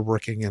now they're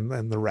working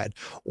in the red.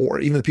 Or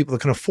even the people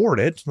that can afford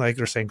it, like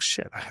they're saying,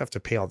 shit, I have to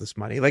pay all this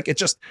money. Like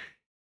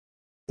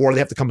or they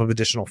have to come up with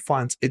additional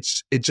funds. It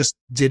just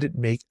didn't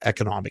make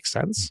economic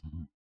sense.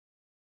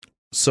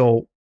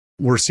 So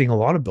we're seeing a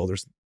lot of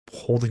builders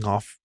holding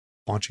off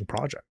launching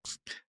projects.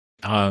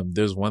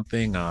 There's one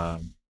thing I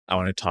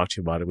want to talk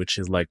to you about, which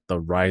is like the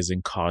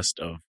rising cost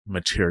of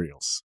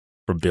materials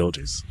for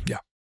builders. Yeah.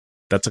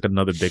 That's like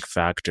another big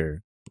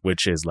factor,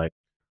 which is like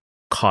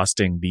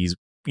costing these,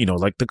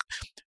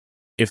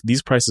 if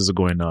these prices are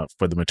going up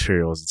for the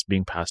materials, it's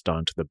being passed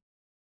on to the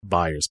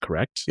buyers,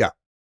 correct? Yeah.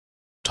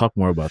 Talk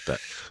more about that.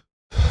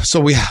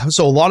 So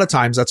a lot of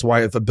times that's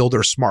why if a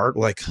builder is smart,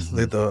 like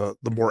the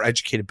more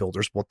educated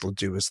builders, what they'll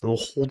do is they'll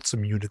hold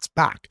some units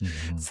back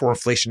for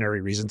inflationary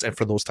reasons and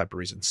for those type of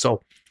reasons. So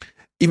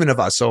even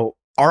of us, so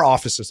our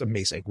office is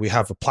amazing. We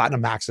have a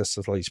platinum access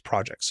to these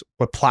projects.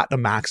 What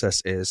platinum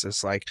access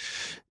is like,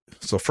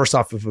 so first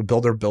off, if a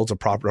builder builds a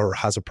property or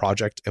has a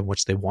project in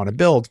which they want to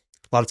build,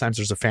 a lot of times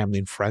there's a family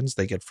and friends,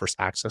 they get first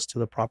access to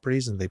the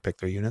properties and they pick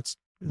their units.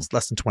 It's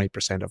less than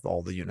 20% of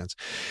all the units.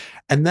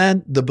 And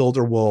then the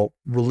builder will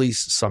release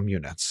some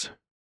units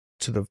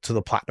to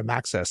the platinum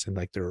access, and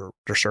like there are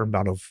a certain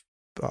amount of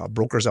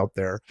brokers out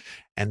there,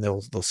 and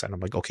they'll send them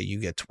like, okay, you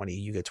get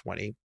 20,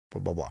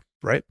 blah, blah, blah,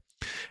 right?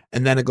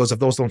 And then it goes, if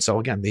those don't sell,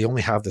 again, they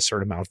only have the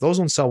certain amount. If those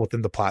don't sell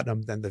within the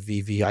platinum, then the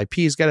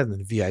VVIPs get it, and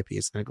then the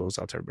VIPs, then it goes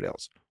out to everybody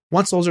else.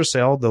 Once those are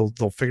sold,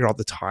 they'll figure out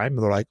the time,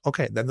 and they're like,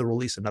 okay, then they'll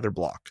release another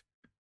block.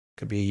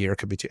 Could be a year,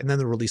 could be two, and then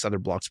they'll release other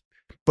blocks,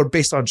 but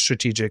based on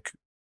strategic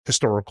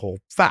historical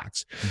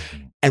facts.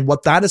 And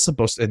what that is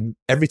supposed to, and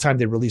every time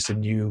they release a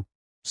new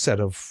set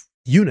of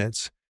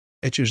units,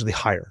 it's usually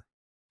higher.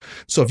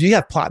 So if you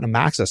have platinum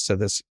access to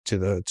this,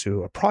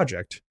 to a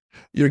project,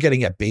 you're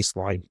getting at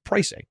baseline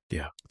pricing,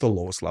 the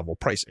lowest level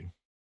pricing.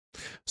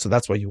 So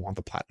that's why you want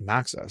the platinum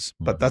access.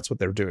 But that's what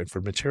they're doing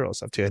for material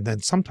stuff too. And then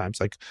sometimes,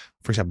 like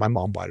for example, my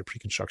mom bought a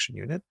pre-construction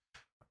unit.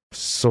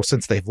 So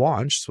since they've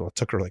launched, so it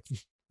took her like,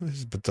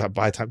 but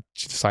by the time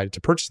she decided to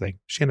purchase the thing,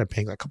 she ended up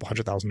paying like a couple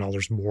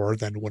 $100,000 more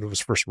than when it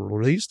was first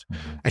released.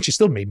 And she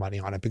still made money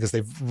on it because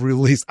they've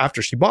released,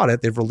 after she bought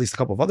it, they've released a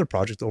couple of other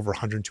projects over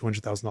 $100,000,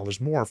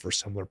 $200,000 more for a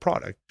similar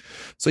product.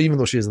 So even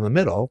though she's in the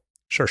middle,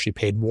 sure, she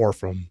paid more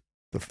from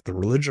the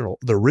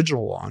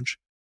original launch,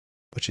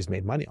 but she's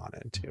made money on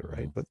it too,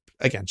 right? But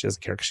again, she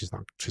doesn't care because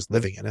she's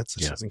living in it,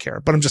 so she doesn't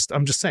care. But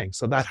I'm just saying,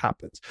 so that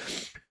happens.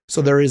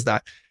 So there is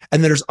that.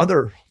 And there's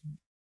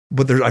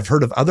I've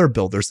heard of other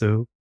builders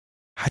who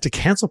had to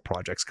cancel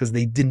projects because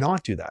they did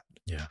not do that.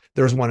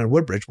 There was one in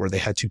Woodbridge where they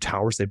had 2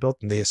 towers they built,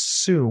 and they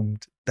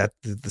assumed that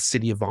the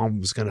city of Vaughan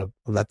was going to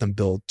let them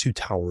build 2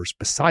 towers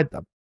beside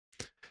them.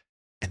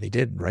 And they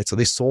didn't, right? So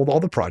they sold all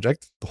the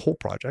whole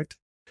project,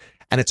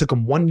 and it took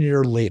them 1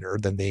 year later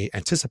than they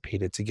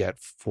anticipated to get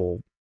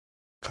full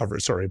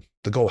coverage,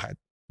 the go-ahead.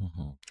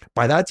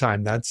 By that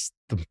time,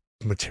 the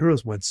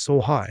materials went so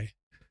high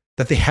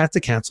that they had to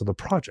cancel the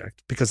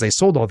project because they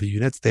sold all the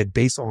units they had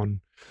based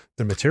on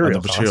the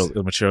material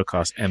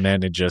costs, and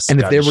then it just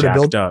got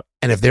jacked up.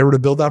 And if they were to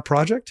build that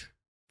project,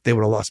 they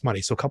would have lost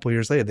money. So a couple of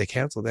years later, they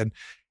canceled. And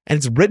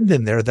it's written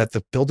in there that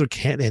the builder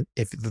can't,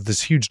 if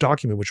this huge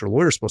document, which your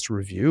lawyer is supposed to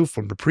review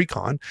from the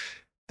pre-con,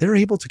 they're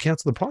able to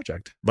cancel the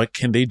project. But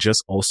can they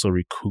just also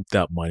recoup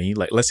that money?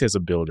 Like, let's say as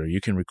a builder,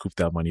 you can recoup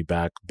that money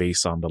back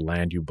based on the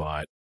land you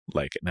bought,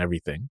 like, and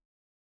everything,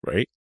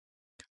 right?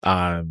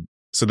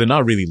 So they're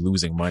not really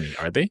losing money,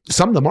 are they?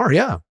 Some of them are,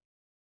 yeah.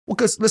 Well,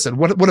 because listen,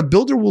 what a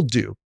builder will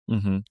do,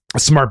 a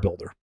smart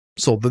builder,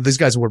 So these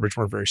guys in Woodbridge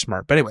weren't very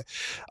smart. But anyway,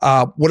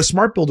 what a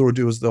smart builder would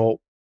do is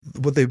what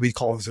we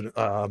call is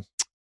an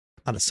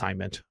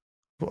assignment.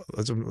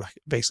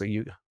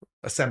 Basically,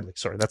 assembly.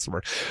 Sorry, that's the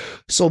word.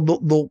 So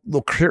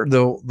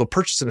they'll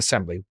purchase an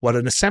assembly. What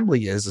an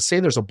assembly is say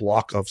there's a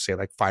block of say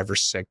like 5 or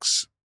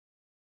 6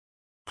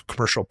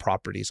 commercial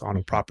properties on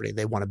a property.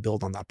 They want to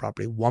build on that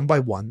property one by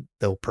one.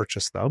 They'll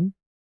purchase them,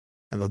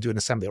 and they'll do an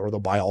assembly, or they'll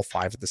buy all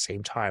 5 at the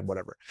same time,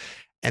 whatever,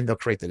 and they'll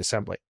create the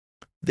assembly.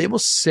 They will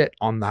sit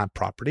on that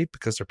property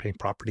because they're paying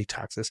property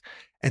taxes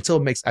until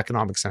it makes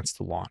economic sense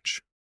to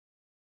launch.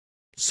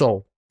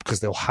 So, because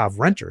they'll have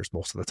renters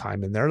most of the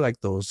time in there,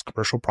 like those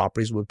commercial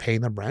properties would pay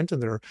them rent,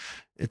 and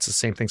it's the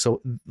same thing.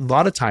 So a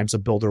lot of times a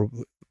builder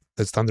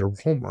that's done their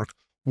homework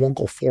won't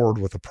go forward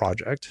with a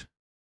project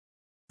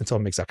until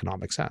it makes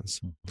economic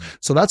sense. Mm-hmm.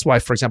 So that's why,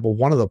 for example,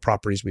 one of the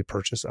properties we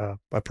purchased,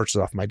 I purchased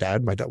off my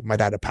dad. My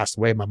dad had passed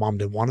away. My mom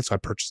didn't want it, so I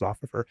purchased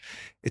off of her.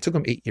 It took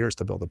him 8 years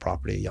to build a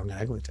property at Yonge and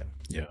Eglinton.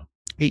 Yeah.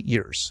 8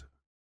 years.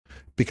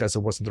 Because it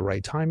wasn't the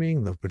right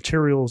timing, the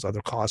materials,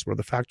 other costs were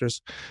the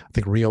factors. I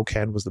think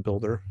RioCan was the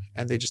builder,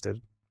 and they just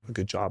did a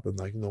good job in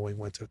like knowing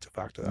when to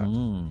factor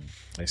that.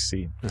 I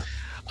see.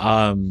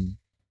 Yeah.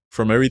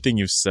 From everything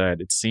you've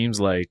said, it seems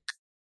like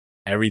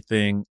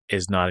everything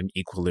is not in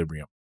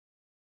equilibrium.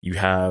 You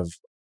have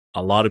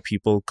a lot of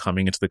people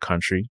coming into the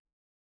country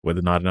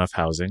with not enough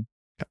housing.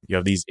 Yeah. You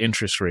have these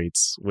interest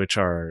rates, which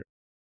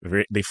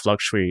they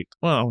fluctuate.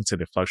 Well, I wouldn't say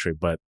they fluctuate,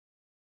 but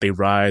they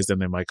rise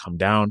and they might come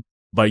down.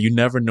 But you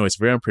never know. It's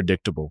very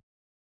unpredictable.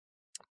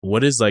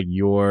 What is like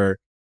your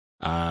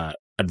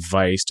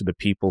advice to the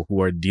people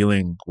who are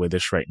dealing with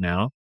this right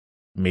now?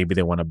 Maybe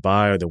they want to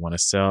buy or they want to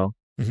sell.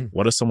 Mm-hmm.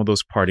 What are some of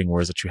those parting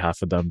words that you have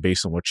for them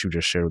based on what you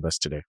just shared with us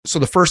today? So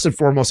the first and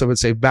foremost, I would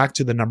say back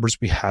to the numbers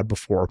we had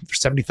before. There's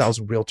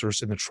 70,000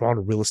 realtors in the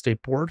Toronto Real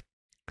Estate Board.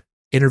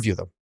 Interview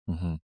them.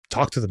 Mm-hmm.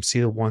 Talk to them. See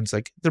the ones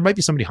like there might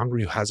be somebody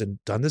hungry who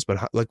hasn't done this,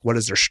 but like what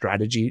is their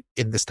strategy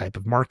in this type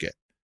of market?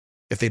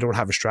 If they don't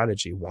have a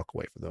strategy, walk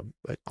away from them.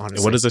 But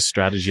honestly, what does a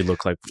strategy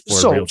look like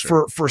for a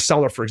realtor? For a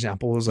seller, for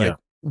example, it was like,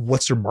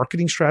 what's your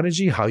marketing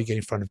strategy? How are you getting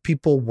in front of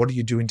people? What are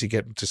you doing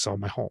to sell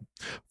my home?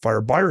 For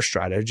a buyer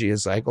strategy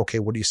is like, okay,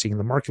 what are you seeing in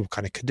the market? What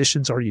kind of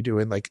conditions are you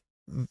doing? Like,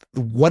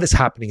 what is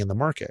happening in the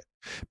market?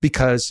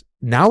 Because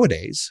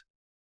nowadays,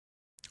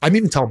 I'm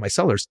even telling my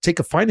sellers, take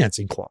a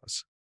financing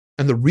clause.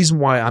 And the reason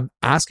why I'm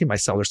asking my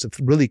sellers to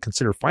really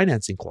consider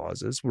financing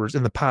clauses, whereas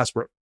in the past,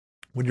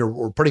 when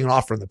you're putting an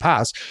offer in the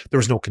past, there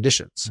was no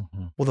conditions.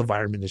 Mm-hmm. Well, the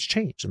environment has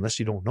changed. Unless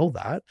you don't know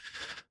that,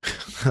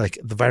 like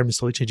the environment's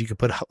slowly changed. You could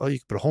put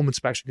a home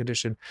inspection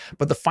condition,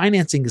 but the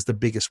financing is the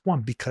biggest one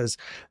because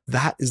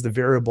that is the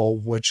variable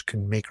which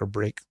can make or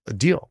break a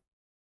deal.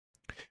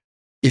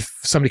 If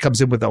somebody comes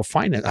in without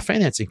a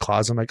financing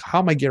clause, I'm like, how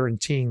am I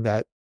guaranteeing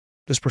that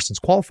this person's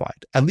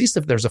qualified? At least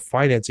if there's a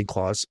financing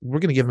clause, we're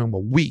going to give them a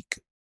week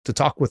to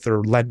talk with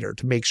their lender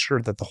to make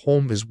sure that the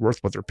home is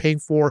worth what they're paying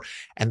for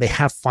and they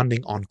have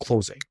funding on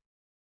closing.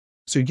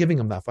 So you're giving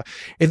them that.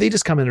 If they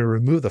just come in and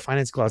remove the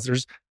finance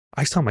clause,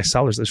 I tell my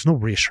sellers, there's no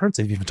reassurance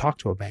they've even talked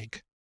to a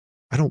bank.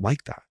 I don't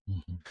like that.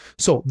 Mm-hmm.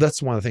 So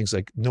that's one of the things,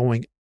 like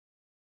knowing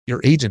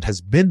your agent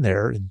has been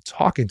there and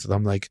talking to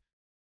them. Like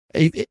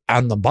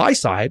on the buy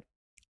side,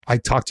 I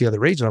talk to the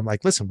other agent. I'm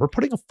like, listen, we're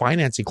putting a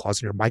financing clause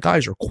in here. My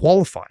guys are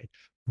qualified,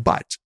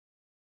 but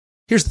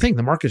here's the thing,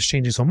 the market is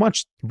changing so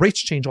much.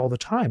 Rates change all the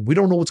time. We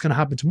don't know what's going to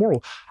happen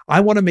tomorrow. I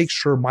want to make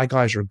sure my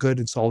guys are good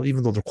and solid,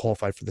 even though they're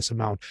qualified for this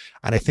amount.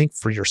 And I think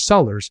for your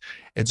sellers,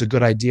 it's a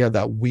good idea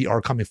that we are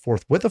coming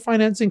forth with a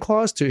financing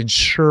clause to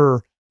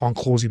ensure on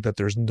closing that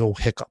there's no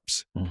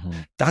hiccups. Mm-hmm.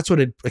 That's what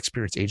an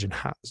experienced agent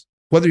has.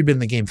 Whether you've been in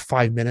the game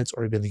 5 minutes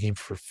or you've been in the game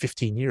for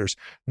 15 years,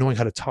 knowing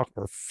how to talk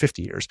for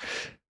 50 years,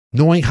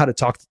 knowing how to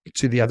talk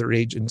to the other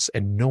agents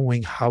and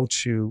knowing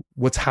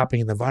what's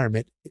happening in the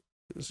environment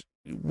is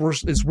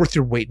worth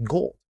your weight in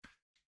gold.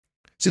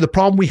 See, the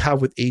problem we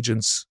have with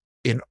agents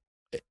in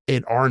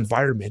our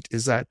environment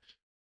is that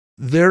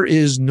there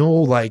is no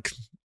like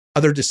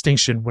other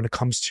distinction when it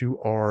comes to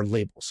our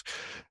labels.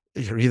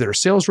 You're either a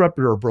sales rep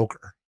or a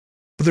broker,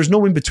 but there's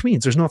no in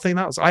betweens. There's nothing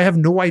else. I have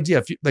no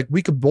idea if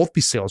we could both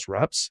be sales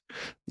reps.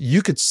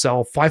 You could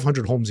sell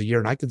 500 homes a year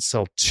and I could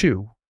sell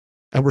 2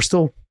 and we're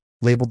still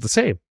labeled the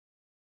same.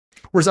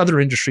 Whereas other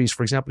industries,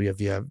 for example, you have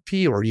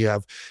VIP or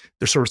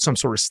there's some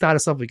sort of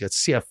status level. You got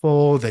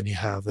CFO, then you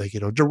have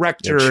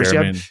directors.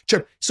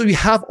 So you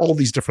have all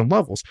these different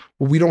levels.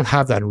 Well, we don't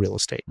have that in real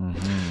estate.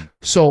 Mm-hmm.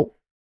 So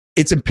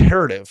it's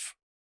imperative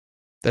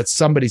that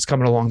somebody's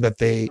coming along, that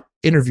they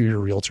interview your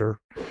realtor,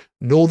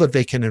 know that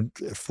they can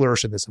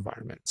flourish in this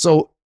environment.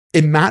 So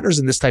it matters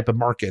in this type of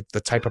market,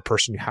 the type of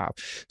person you have.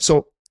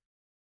 So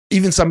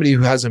even somebody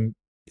who hasn't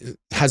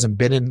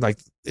been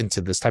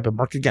into this type of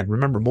market. Again,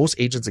 remember, most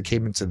agents that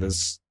came into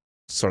this,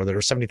 sort of, there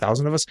are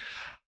 70,000 of us.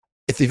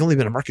 If they've only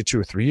been in a market 2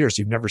 or 3 years,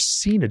 you've never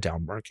seen a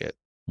down market.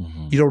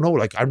 Mm-hmm. You don't know.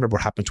 Like I remember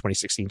what happened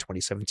 2016,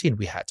 2017.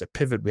 We had to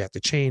pivot. We had to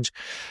change.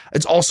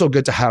 It's also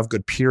good to have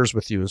good peers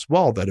with you as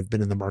well that have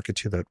been in the market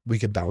too, that we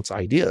can bounce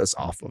ideas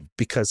off of,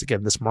 because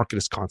again, this market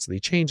is constantly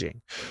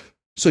changing.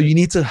 So you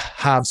need to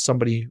have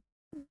somebody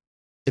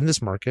in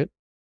this market,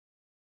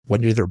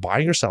 when you're either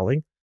buying or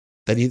selling,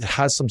 that either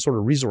has some sort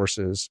of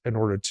resources in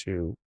order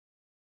to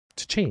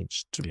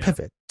change, to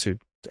pivot,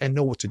 and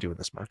know what to do in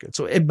this market.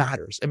 So it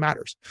matters. It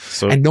matters.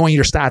 So, and knowing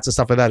your stats and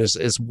stuff like that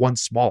is one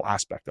small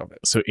aspect of it.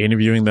 So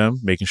interviewing them,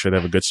 making sure they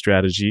have a good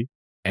strategy.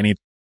 Any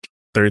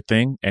third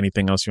thing,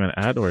 anything else you want to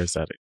add, or is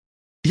that it?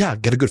 Yeah,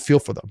 get a good feel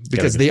for them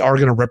because they are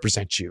going to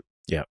represent you.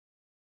 Yeah.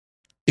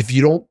 If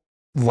you don't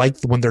like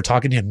when they're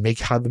talking to you and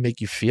how they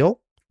make you feel,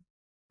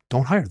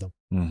 don't hire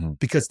them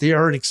because they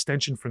are an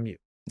extension from you.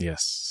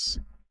 Yes.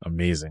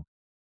 Amazing.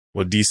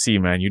 Well, DC,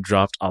 man, you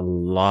dropped a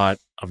lot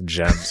of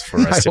gems for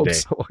us today.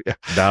 So,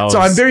 yeah. So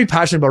I'm very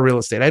passionate about real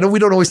estate. I know we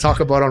don't always talk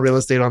about on real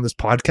estate on this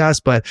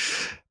podcast, but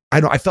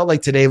I felt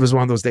like today was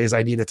one of those days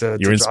I needed to.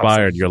 You're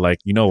inspired. You're like,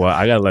 you know what?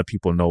 I got to let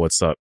people know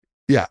what's up.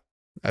 Yeah.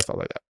 I felt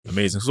like that.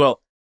 Amazing.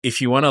 Well, if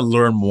you want to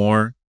learn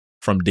more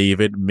from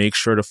David, make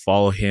sure to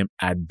follow him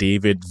at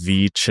David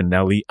V.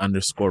 Cinelli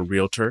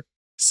 _realtor.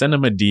 Send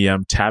him a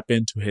DM, tap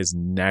into his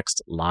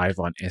next live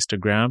on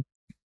Instagram.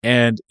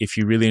 And if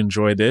you really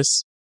enjoy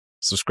this,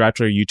 subscribe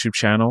to our YouTube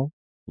channel,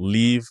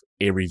 leave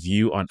a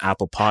review on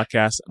Apple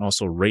Podcasts, and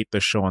also rate the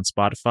show on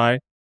Spotify.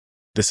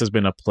 This has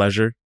been a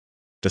pleasure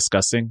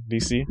discussing,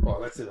 DC. Oh,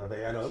 that's it.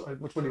 I know.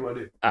 Which one do you want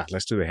to do?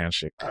 Let's do the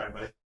handshake. All right,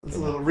 buddy. It's a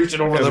little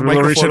reaching over the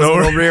microphone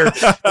over here.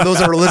 For those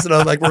that are listening,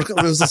 I'm like,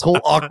 it was this whole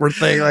awkward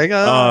thing. Like,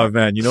 oh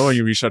man, you know when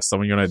you reach out to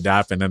someone, you want to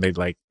adapt, and then they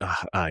like,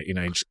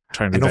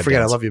 trying to. Don't forget,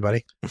 dance. I love you,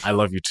 buddy. I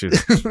love you too.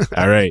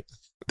 All right,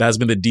 that's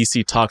been the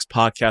DC Talks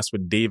podcast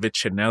with David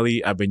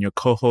Cinelli. I've been your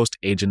co-host,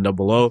 Agent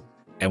 00,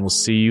 and we'll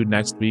see you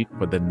next week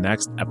for the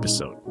next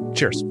episode.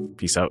 Cheers.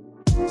 Peace out.